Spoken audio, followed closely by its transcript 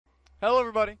Hello,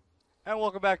 everybody, and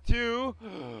welcome back to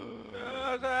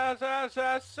Saturday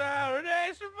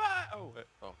Survival.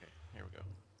 Oh, okay. Here we go.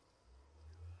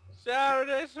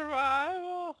 Saturday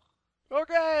Survival.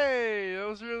 Okay, that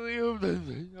was really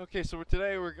okay. So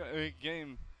today we're gonna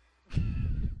game.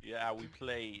 Yeah, we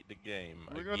play the game.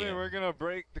 We're gonna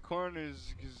break the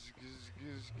corners.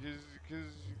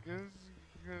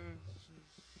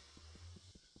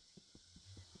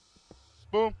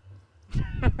 Boom.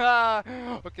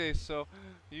 Okay, so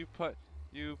you put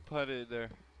it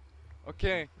there.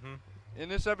 Okay. In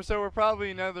this episode, we're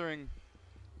probably nethering.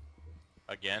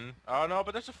 Again? Oh no,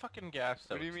 but there's a fucking gas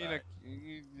outside. What do you mean?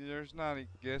 There's not a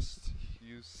guest.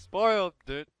 You spoiled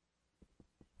it.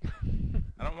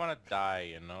 I don't want to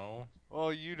die, you know.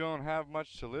 Well, you don't have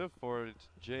much to live for. It's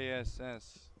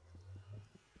JSS.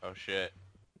 Oh shit.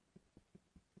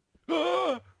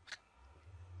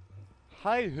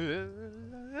 Hi.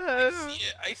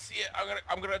 I see it.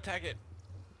 I'm gonna attack it.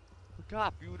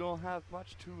 Gop, you don't have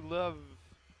much to love.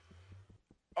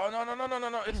 Oh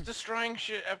no! It's destroying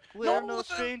shit. We are no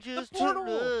strangers to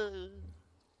love.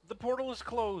 The portal is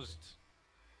closed.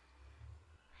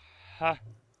 Ha.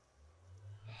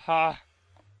 Ha.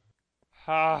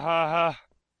 Ha ha ha.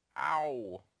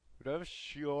 Ow. Do I have a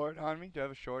sword on me? Do I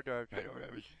have a sword?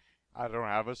 I don't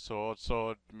have a sword.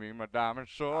 Sword me my diamond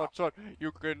sword. Sword. You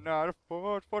cannot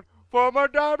afford for my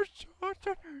diamond sword.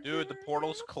 Dude, the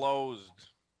portal's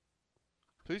closed.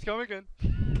 Please come again.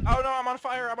 Oh no, I'm on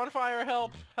fire!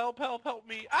 Help! Help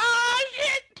me! Ah,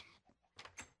 shit!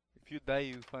 If you die,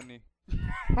 you funny.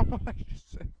 What did you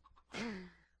say?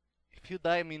 If you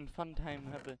die, I mean fun time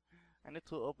happen. I need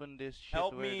to open this shit.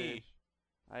 Help where it me! is.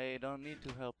 I don't need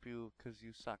to help you, cause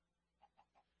you suck.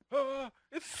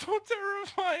 It's so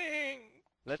terrifying!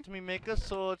 Let me make a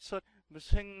sword,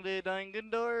 sing the dangin'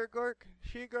 door, gork.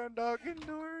 She got doggin'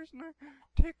 doors,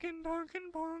 tickin'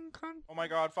 donkin' bonkin. Oh my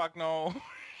god, fuck no.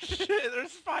 Shit,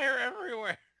 there's fire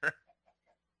everywhere.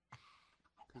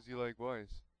 Cause you like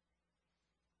boys.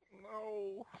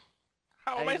 No.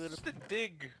 How am I supposed to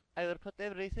dig? I will put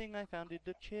everything I found in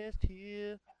the chest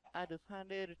here. I will find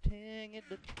everything in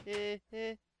the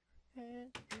chest.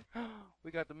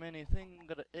 We got the many things,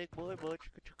 got an egg boy,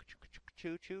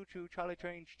 choo choo choo, Charlie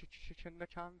train, chunga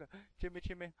changa,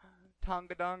 chimmy,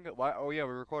 tonga donga. Why? Oh yeah,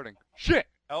 we're recording. Shit!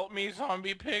 Help me,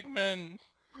 zombie pigman!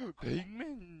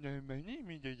 Pigman, my name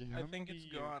is I think it's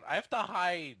gone. I have to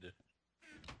hide.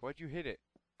 Why'd you hit it?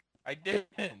 I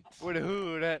didn't. What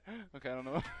who that? Okay, I don't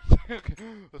know. Okay,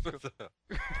 let's go.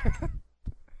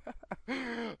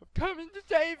 I'm coming to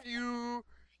save you.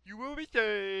 You will be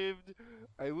saved.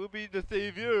 I will be the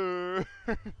savior.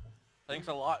 Thanks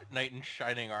a lot, knight in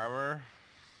shining armor.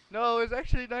 No, it's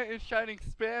actually knight in shining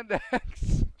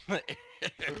spandex.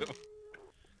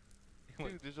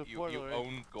 Dude, there's a portal. You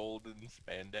own golden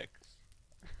spandex.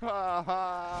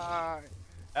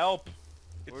 Help!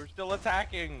 We're still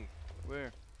attacking.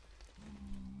 Where?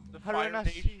 The fire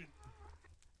nation.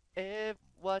 If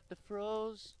what the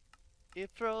froze,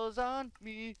 it froze on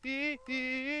me.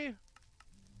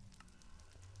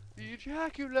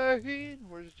 Ejaculate.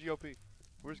 Where's GOP?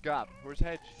 Where's Gop? Where's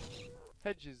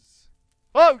Hedges?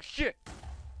 Oh shit!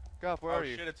 Gop, where are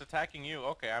you? Oh shit, it's attacking you.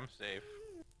 Okay, I'm safe.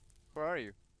 Where are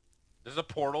you? Does a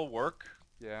portal work?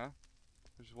 Yeah.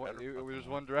 There's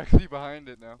one directly behind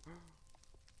it now.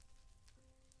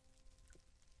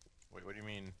 Wait, what do you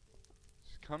mean?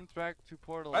 Just comes back to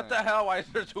portal. What the hell? Why is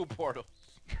there two portals?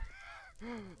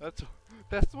 That's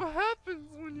what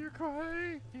happens when you're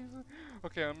crying.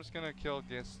 Okay, I'm just gonna kill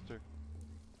Gaster.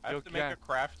 I have to make a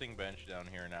crafting bench down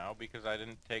here now because I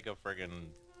didn't take a friggin'...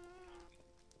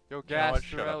 Yo,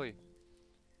 Gastorelli.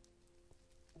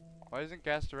 Why doesn't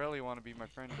Gastorelli want to be my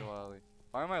friend, Delali?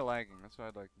 Why am I lagging? That's what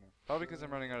I'd like to know. Probably because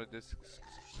I'm running out of discs.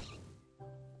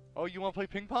 Oh, you want to play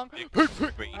ping pong?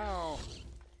 Ow.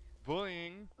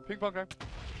 Bullying. Ping pong time.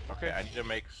 Okay, I need to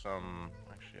make some...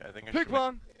 Actually, I think I should ping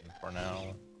pong for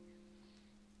now.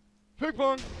 Ping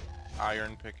pong.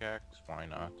 Iron pickaxe. Why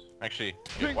not? Actually,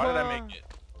 ping why pong. did I make it?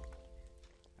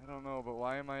 I don't know, but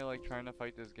why am I like trying to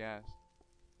fight this gas?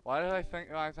 Why did I think?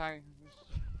 Okay,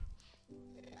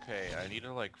 I need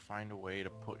to like find a way to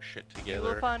put shit together.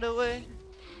 You will find a way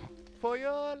for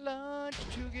your lunch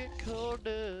to get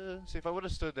colder. See, if I would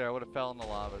have stood there, I would have fell in the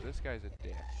lava. This guy's a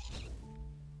dick.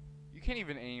 You can't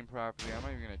even aim properly. I'm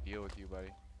not even gonna deal with you,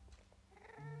 buddy.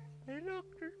 Hey,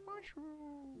 look, there's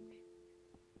mushrooms.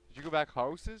 Did you go back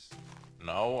houses?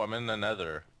 No, I'm in the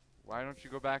nether. Why don't you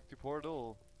go back to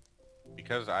portal?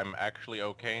 Because I'm actually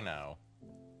okay now.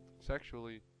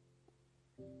 Sexually.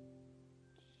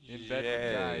 In bed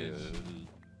with guys.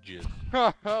 Just.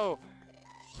 Oh!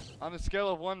 On a scale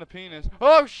of 1 to penis.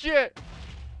 Oh shit!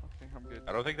 Okay, good.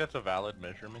 I don't think that's a valid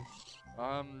measurement.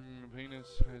 Penis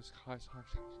is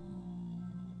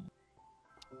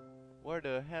where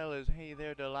the hell is Hey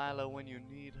There Delilah when you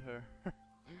need her?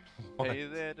 Hey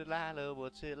there Delilah,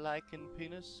 what's it like in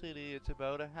Penis City? It's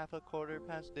about a half a quarter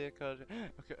past their cousin.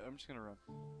 Okay, I'm just gonna run.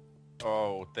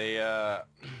 Oh, they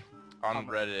on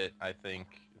Reddit, I think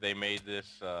they made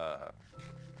this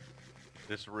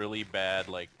this really bad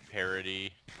like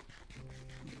parody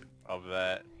of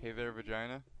that. Hey There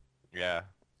Vagina? Yeah.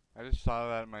 I just saw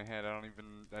that in my head. I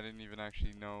didn't even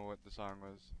actually know what the song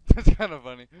was. That's kind of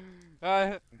funny.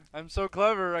 I'm so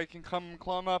clever. I can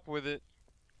clumb up with it.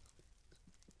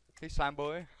 Hey, slime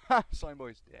boy. Ha! Slime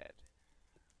boy's dead.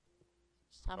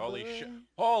 Slime Holy boy, shit!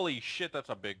 Holy shit! That's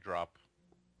a big drop.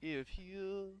 if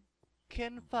you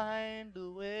can find a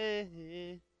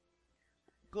way,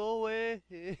 go away.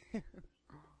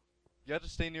 You have to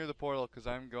stay near the portal because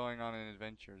I'm going on an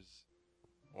adventures.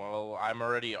 Well, I'm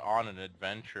already on an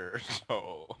adventure,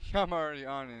 so... I'm already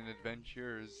on an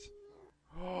adventures.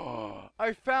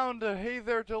 I found a Hey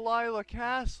There Delilah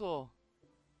castle.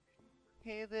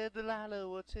 Hey there Delilah,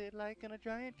 what's it like in a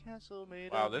giant castle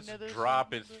made Wow, of this nether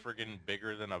drop is sand? friggin'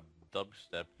 bigger than a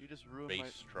dubstep You just ruined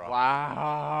bass my... drop.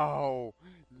 Wow!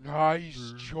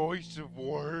 Nice choice of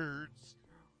words.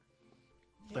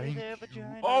 Hey there,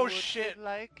 vagina, Oh what's shit! it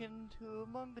like into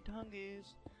among the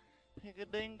tongues? Higga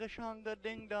dinga shonga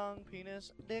ding dong,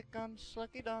 penis, dick on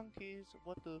slucky donkeys.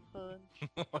 What the fudge?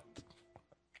 What the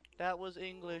That was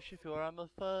English if you're on the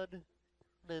FUD.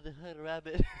 Little hood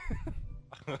rabbit.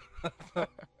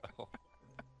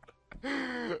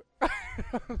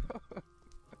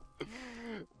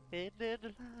 Hey there,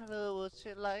 Delilah, what's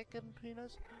it like in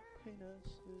penis? Penis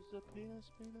is a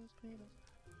penis, penis, penis.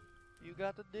 You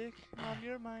got the dick on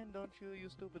your mind, don't you, you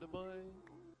stupid boy?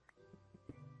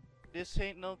 This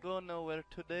ain't no going nowhere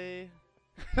today.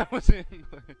 That was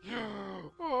English.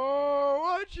 Oh,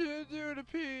 what you do to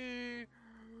pee?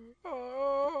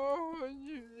 Oh, what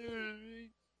you do to me?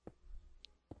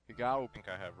 You go. I think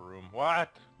I have room.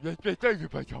 What? I still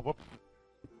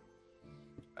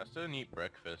didn't eat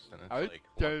breakfast, and it's like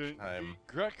lunchtime.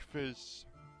 Breakfast.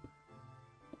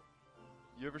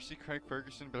 You ever see Craig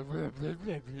Ferguson? You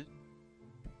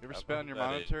ever I spit on love your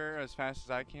that monitor as fast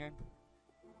as I can?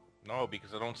 No,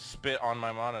 because I don't spit on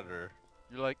my monitor.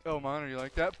 You're like, oh, monitor, you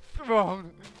like that?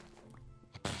 Wrong.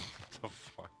 The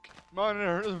fuck?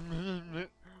 Monitor.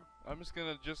 I'm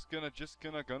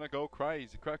gonna go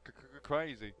crazy,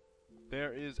 crazy.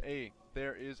 There is a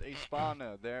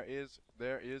spawner. There is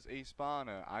a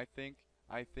spawner. I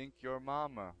think your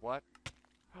mama. What?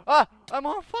 Ah! I'm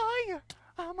on fire!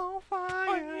 I'm on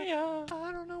fire! Yeah.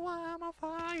 I don't know why I'm on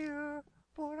fire,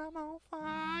 but I'm on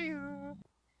fire.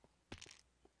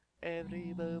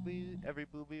 Every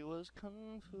booby was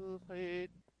kung fu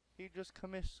fight. He just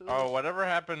commits suicide. Oh, whatever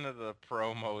happened to the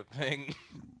promo thing?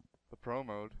 The pro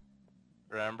mode.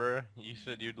 Remember? You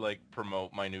said you'd like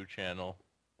promote my new channel.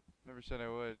 Never said I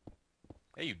would.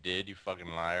 Hey, you did, you fucking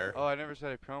liar. Oh, I never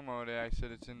said I promoted it. I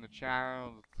said it's in the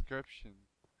channel description.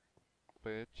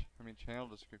 Bitch. I mean channel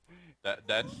description.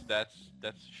 That's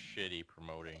shitty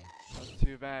promoting. That's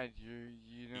too bad. You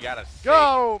gotta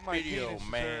go. say My video, penis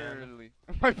man. is early.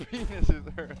 My penis is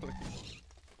early.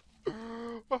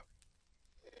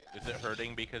 Is it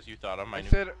hurting because you thought of my I new?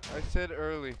 said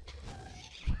early.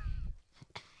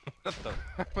 What the?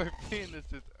 My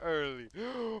penis is early.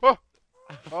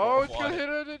 Oh, it's What? gonna hit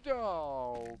at the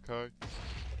door. Okay.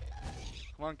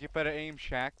 Come on, get better aim,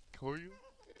 Shaq.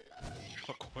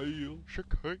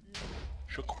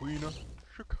 Shaquina.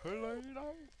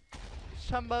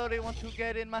 Somebody wants to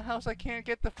get in my house. I can't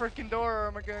get the freaking door or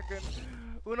I'm gonna get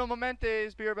uno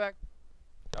momentes. Be right back.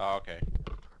 Oh, okay.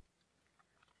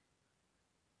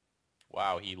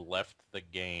 Wow, he left the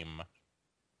game.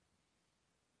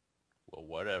 Well,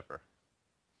 whatever.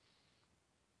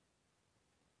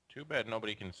 Too bad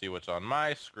nobody can see what's on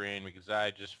my screen because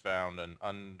I just found an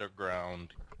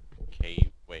underground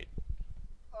cave. Wait.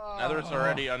 Nether's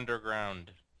already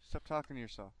underground. Stop talking to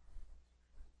yourself.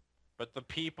 But the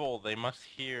people, they must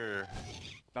hear.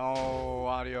 No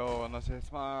audio unless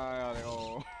it's my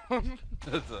audio. None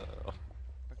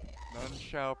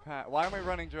shall pass. Why am I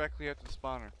running directly at the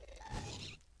spawner?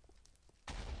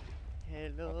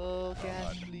 Hello,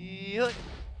 Ghastly.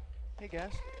 Hey,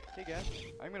 Gas. Hey, Gas.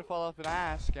 I'm gonna fall off an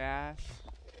ass, Gas.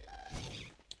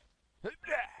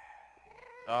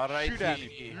 Alright. Shoot at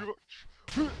me.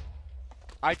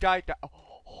 I died.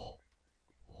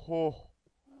 Oh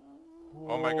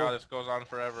my god, this goes on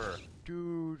forever.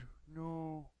 Dude,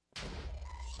 no.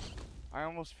 I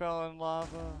almost fell in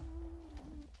lava.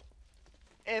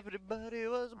 Everybody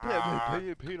was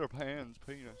Peter Pan's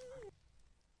penis.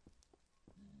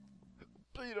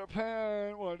 Peter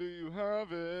Pan, why do you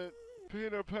have it?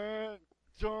 Peter Pan,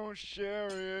 don't share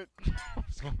it.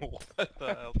 What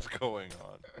the hell's going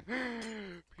on?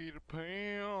 Peter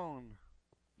Pan,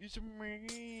 it's a man.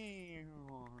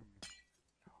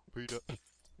 Peter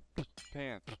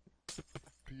Pan,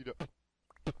 Peter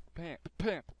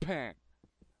Pan.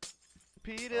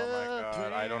 Peter Oh my god,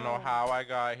 Pan. I don't know how I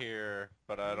got here,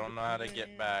 but I don't know how to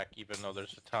get back, even though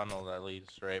there's a tunnel that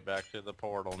leads straight back to the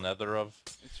portal, nether of...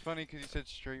 It's funny because you said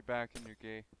straight back and you're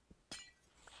gay.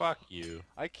 Fuck you.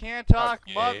 I can't talk,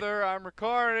 Okay. mother. I'm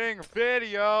recording a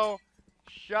video.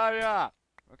 Shut up.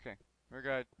 Okay, we're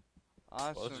good.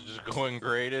 Awesome. Well, this is just going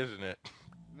great, isn't it?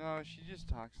 No, she just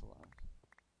talks a lot.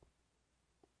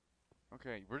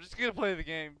 Okay, we're just gonna play the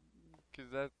game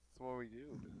because that's what we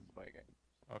do. Is play a game.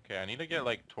 Okay, I need to get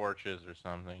like torches or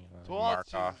something. Mark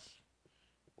Torches. off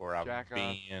where I've Jack off.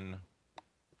 been.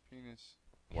 Penis.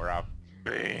 Where I've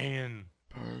been.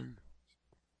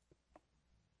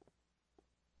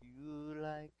 You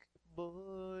like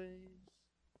boys,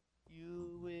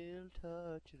 you will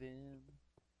touch them.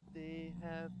 They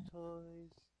have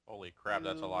toys. Holy crap,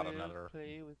 that's a lot of you will nether.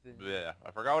 Play with them. Yeah,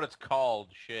 I forgot what it's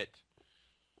called. Shit.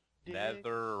 Dicks.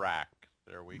 Nether rack.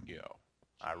 There we go.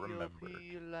 I remember.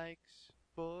 GOP likes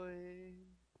boys.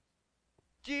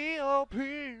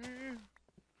 GOP.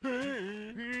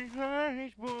 He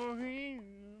likes boys.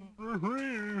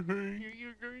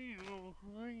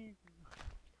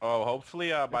 Oh, hopefully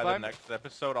by the I'm- next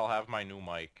episode I'll have my new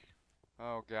mic.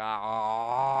 Oh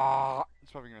god.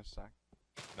 It's probably gonna suck.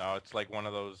 No, it's like one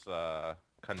of those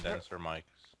condenser mics.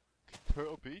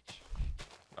 Turtle Beach?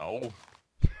 No.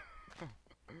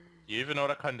 You even know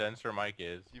what a condenser mic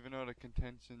is? Do you even know what a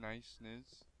contention ice is?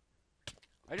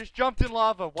 I just jumped in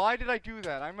lava. Why did I do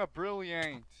that? I'm a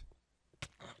brilliant.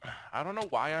 I don't know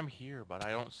why I'm here, but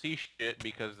I don't see shit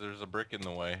because there's a brick in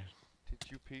the way. Did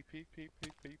you Peter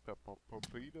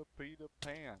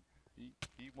Pan?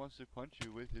 He wants to punch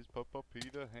you with his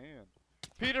Peter hand.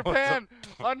 Peter Pan,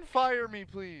 unfire me,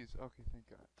 please. Okay, thank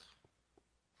God.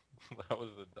 That was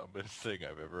the dumbest thing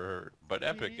I've ever heard, but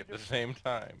epic at the same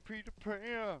time. Peter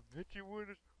Pan, hit you with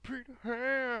his Peter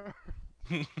hand.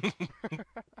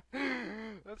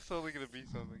 That's totally gonna be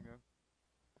something now.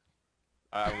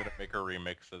 I'm gonna make a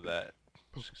remix of that.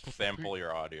 Just sample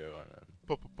your audio and then...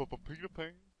 Peter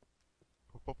Pan.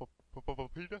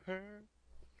 Peter Pan.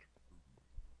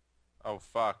 Oh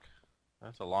fuck.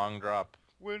 That's a long drop.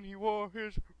 When he wore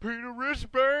his Peter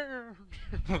wristband.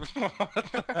 What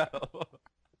the hell?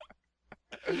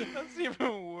 That's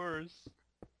even worse.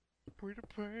 Peter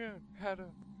Pan had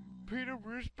a Peter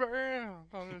wristband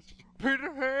on his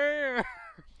Peter hand.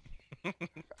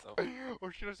 So,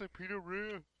 Or should I say Peter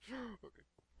wrist? Okay,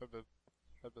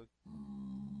 I'm done.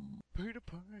 Peter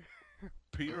Pan.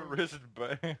 Peter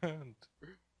wristband.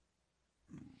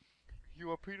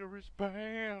 You are Peter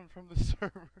wristband from the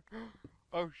server.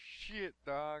 Oh shit,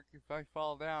 dog. If I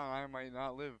fall down, I might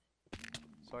not live.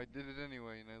 So I did it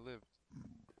anyway, and I lived.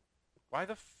 Why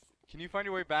the f... Can you find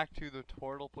your way back to the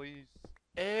portal, please?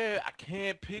 I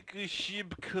can't pick a shit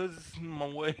because it's in my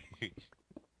way.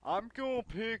 I'm gonna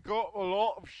pick up a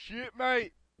lot of shit,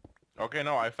 mate. Okay,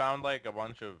 no, I found like a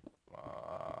bunch of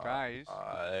Guys.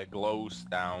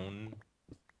 glowstone.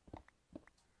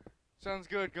 Sounds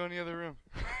good. Go in the other room.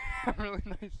 I'm really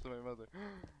nice to my mother.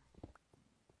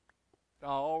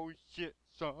 Oh shit,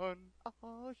 son.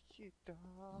 Oh shit,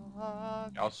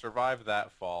 dog. I'll survive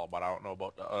that fall, but I don't know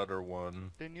about the other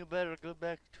one. Then you better go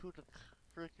back to the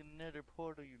freaking nether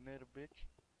portal, you nether bitch.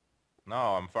 No,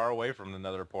 I'm far away from the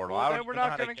nether portal. Well, I then don't we're even know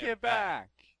not how gonna to get back.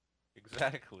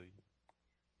 Exactly.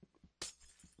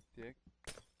 Dick.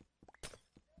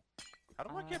 How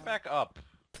do I get back up?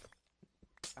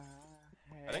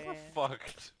 I think we're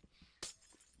fucked.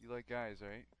 You like guys,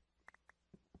 right?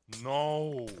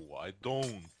 No, I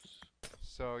don't.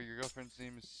 So your girlfriend's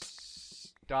name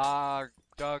is Doug.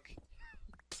 How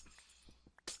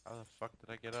the fuck did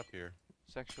I get up here?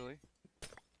 Sexually?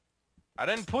 I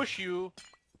didn't push you.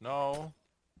 No.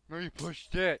 No, you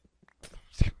pushed it.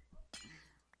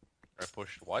 I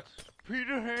pushed what?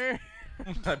 Peter Hand.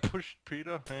 I pushed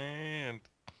Peter Hand.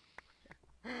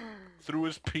 Through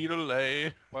his Peter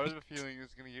lay. Why do I have a feeling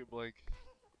it's gonna get like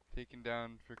taken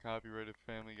down for copyright of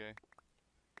Family Guy?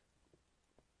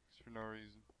 Just for no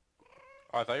reason.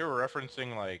 Oh, I thought you were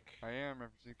referencing like... I am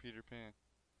referencing Peter Pan.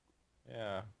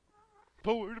 Yeah.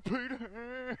 Power to Peter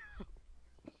Hand.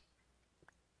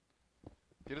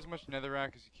 Get as much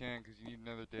netherrack as you can, because you need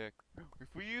another dick.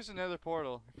 If we use another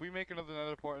portal, if we make another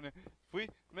nether portal, if we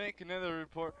make another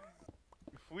report,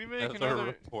 if we make That's our another,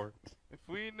 report. if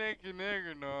we make a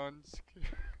nigger nonce,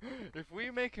 if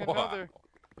we make another,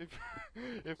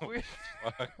 if we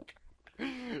Fuck.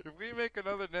 if we make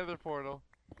another nether portal,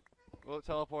 will it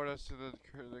teleport us to the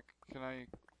can I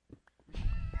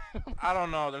I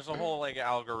don't know. There's a whole like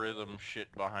algorithm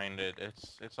shit behind it.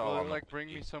 It's all will on it the like bring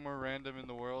me wiki. somewhere random in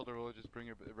the world, or will it just bring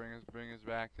us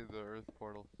back to the Earth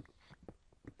portal?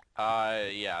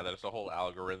 Yeah, there's a whole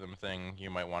algorithm thing. You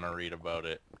might want to read about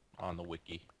it on the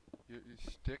wiki. You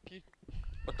sticky?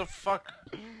 What the fuck?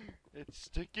 It's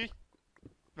sticky?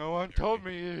 No one told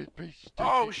me it'd be sticky.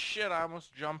 Oh shit, I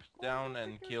almost jumped down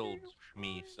and killed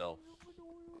myself.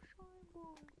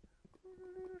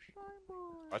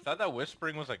 I thought that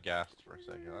whispering was a ghast for a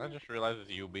second. I just realized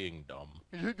it's you being dumb.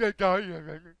 Okay,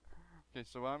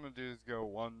 so what I'm gonna do is go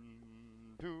 1,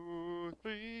 2,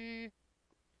 3.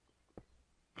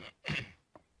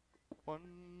 1,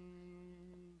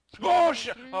 2, Oh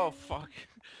shit! 3. Oh fuck.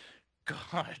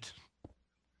 God.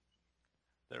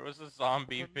 There was a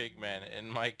zombie pigman in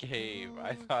my cave.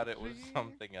 I thought it was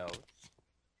something else.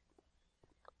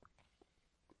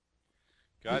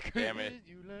 God damn it.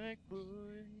 You like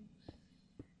boys.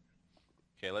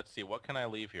 Okay, let's see. What can I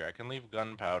leave here? I can leave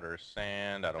gunpowder,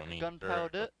 sand. I don't need Gunpowder.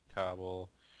 dirt, cobble.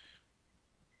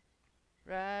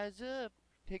 Rise up,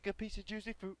 take a piece of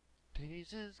juicy fruit.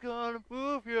 Taste is gonna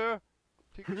move you.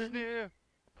 Take a sniff,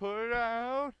 put it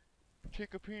out.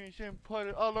 Take a penis and put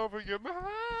it all over your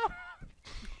mouth.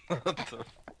 What the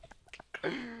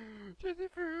Juicy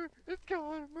fruit, it's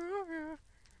gonna move you.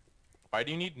 Why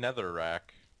do you need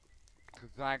netherrack?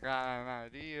 Cause I got an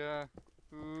idea.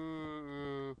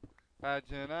 Ooh,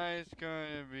 tonight's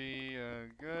gonna be a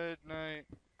good night.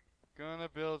 Gonna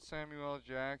build Samuel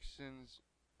Jackson's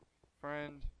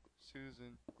friend,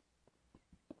 Susan.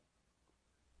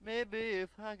 Maybe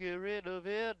if I get rid of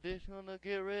it, it's gonna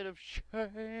get rid of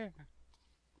shame.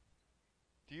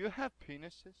 Do you have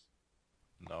penises?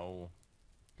 No.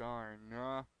 Darn,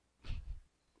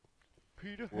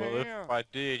 Peter Well, if Ham. I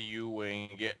did, you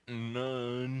ain't getting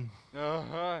none.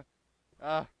 What?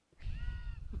 I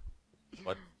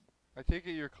take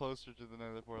it you're closer to the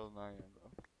nether portal than I am,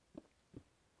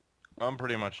 though. I'm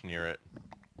pretty much near it.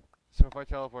 So if I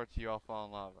teleport to you, I'll fall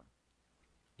in lava.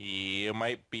 You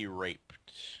might be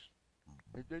raped.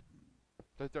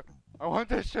 I want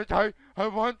this to die. I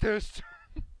want this.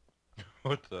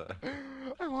 What the?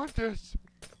 I want this.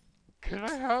 Can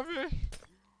I have it?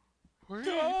 Please.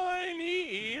 I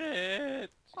need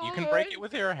it. You can break it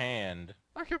with your hand.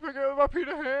 I can pick it with my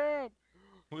Peter hand.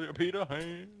 With your Peter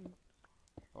hand.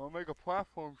 I'll make a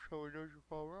platform so it doesn't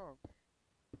fall wrong.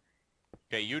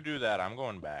 Okay, you do that. I'm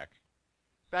going back.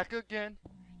 Back again.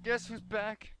 Guess who's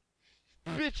back?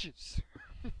 Bitches.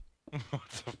 What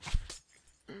the?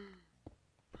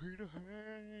 Peter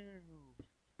hand.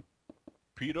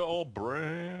 Peter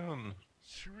O'Brien.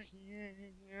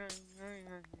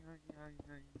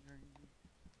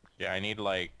 Yeah, I need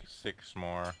like 6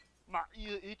 more. My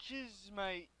ear itches,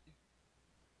 my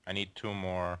I need 2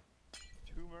 more.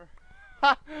 Tumor.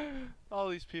 All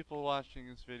these people watching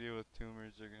this video with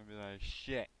tumors are gonna be like,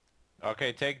 shit.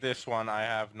 Okay, take this one. I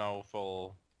have no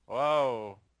full...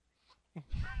 Whoa.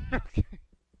 Okay.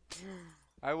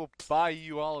 I will buy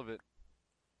you all of it.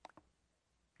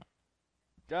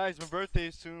 Guys, my birthday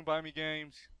is soon. Buy me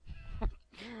games.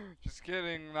 Just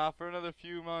kidding. Not for another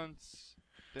few months.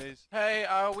 Days. Hey,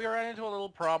 we ran into a little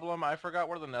problem. I forgot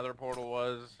where the nether portal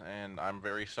was, and I'm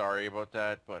very sorry about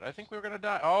that, but I think we were gonna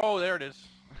die. Oh, there it is.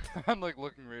 I'm like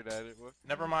looking right at it. What?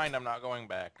 Never mind, I'm not going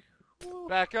back.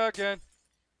 Back again.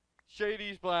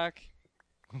 Shady's black.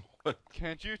 What?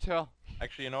 Can't you tell?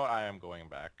 Actually, you know what? I am going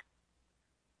back.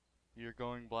 You're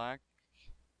going black?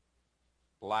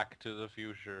 Black to the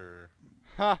future.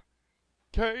 Ha!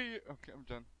 Okay, I'm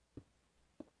done.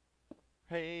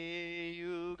 Hey,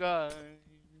 you guys,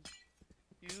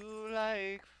 you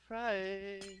like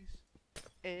fries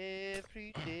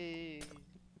every day.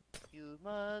 Your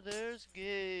mother's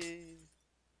gay.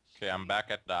 Okay, I'm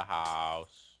back at the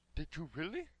house. Did you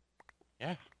really?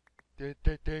 Yeah. Did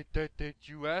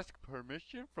you ask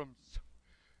permission from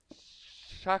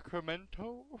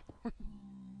Sacramento?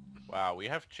 Wow, we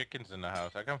have chickens in the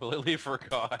house. I completely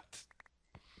forgot.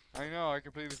 I know, I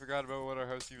completely forgot about what our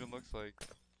house even looks like.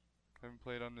 Haven't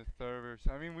played on this server.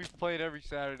 I mean, we've played every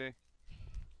Saturday.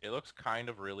 It looks kind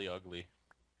of really ugly.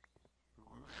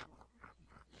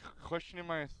 Questioning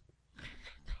my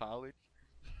college.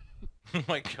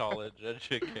 My college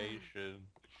education.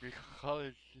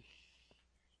 College.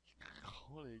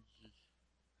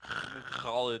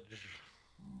 College.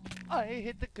 I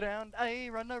hit the ground, I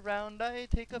run around, I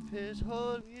take a piss,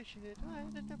 holy shit.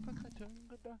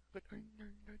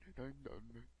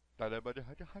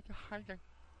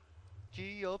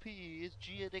 GOP is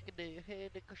G a dick a day, hey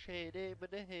dick a shady, but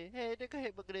hey dick a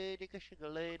hey but dick a sugar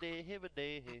lady, hey but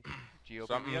day. GOP.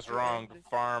 Something's wrong. The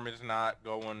farm is not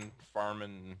going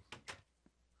farming.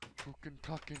 Talking,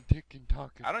 talking, ticking,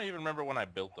 talking. I don't even remember when I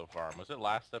built the farm. Was it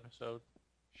last episode?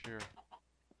 Sure.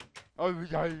 Oh,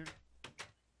 yeah.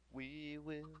 We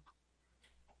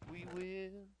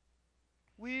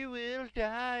will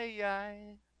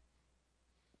die.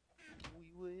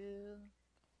 We will.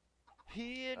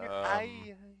 Here in your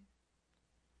eye.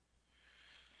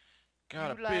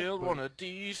 Gotta You like build birds. one of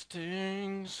these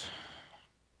things.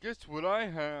 Guess what I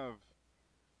have?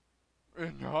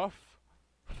 Enough.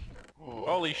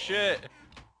 Holy shit!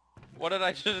 What did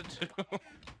I just do?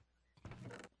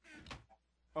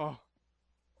 Oh.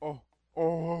 Oh.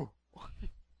 Oh.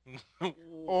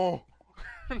 Oh.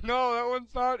 No, that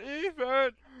one's not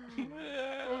even.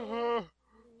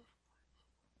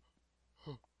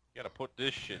 Gotta put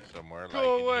this shit somewhere.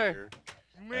 Go like away. In here.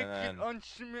 Make And it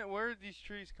uncement. Where did these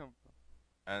trees come from?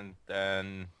 And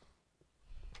then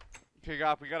Okay,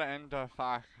 Gop, we gotta end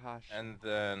Fash. and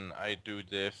then I do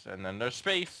this, and then there's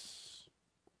space.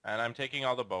 And I'm taking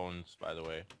all the bones, by the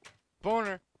way.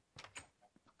 Boner.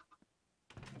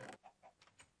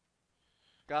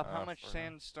 Gop, how much for-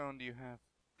 sandstone do you have?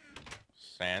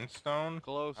 Sandstone?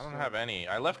 Glowstone. I don't have any.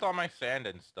 I left all my sand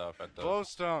and stuff at the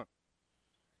Glowstone.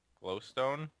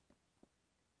 glowstone.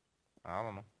 I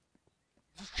don't know.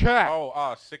 Just check.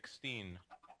 Oh, 16.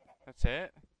 That's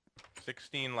it?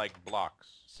 16 like blocks.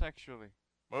 Sexually.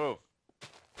 Move.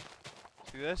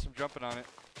 See this? I'm jumping on it.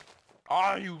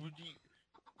 Oh, you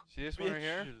See this one right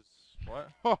here? bitches. What?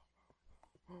 Oh.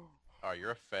 Oh,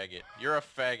 you're a faggot. You're a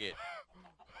faggot.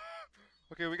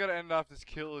 Okay, we gotta end off this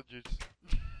killages.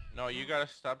 No, you gotta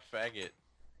stop faggot.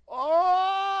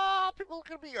 Oh, people are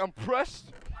gonna be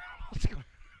impressed. Let's go.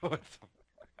 What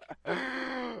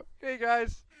the Okay,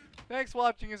 guys. Thanks for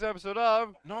watching this episode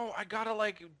of. No, I gotta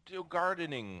like do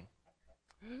gardening.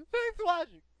 Thanks for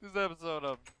watching this episode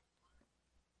of.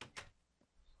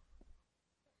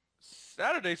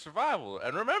 Saturday Survival.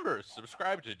 And remember,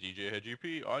 subscribe to DJ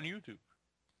GP on YouTube.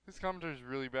 This commentary is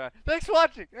really bad. Thanks for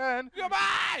watching, and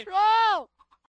Goodbye! roll!